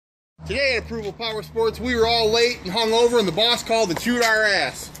Today at Approval Power Sports, we were all late and hungover, and the boss called and chewed our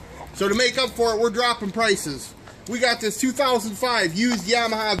ass. So to make up for it, we're dropping prices. We got this 2005 used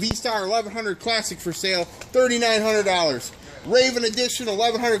Yamaha V-Star 1100 Classic for sale, $3,900. Raven Edition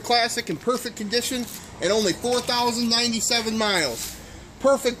 1100 Classic in perfect condition and only 4,097 miles.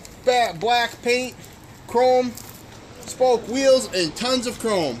 Perfect black paint, chrome, spoke wheels, and tons of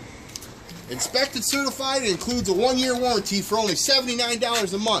chrome. Inspected, certified, it includes a 1-year warranty for only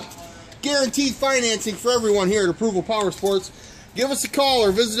 $79 a month. Guaranteed financing for everyone here at Approval Power Sports. Give us a call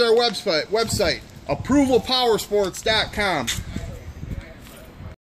or visit our website, approvalpowersports.com.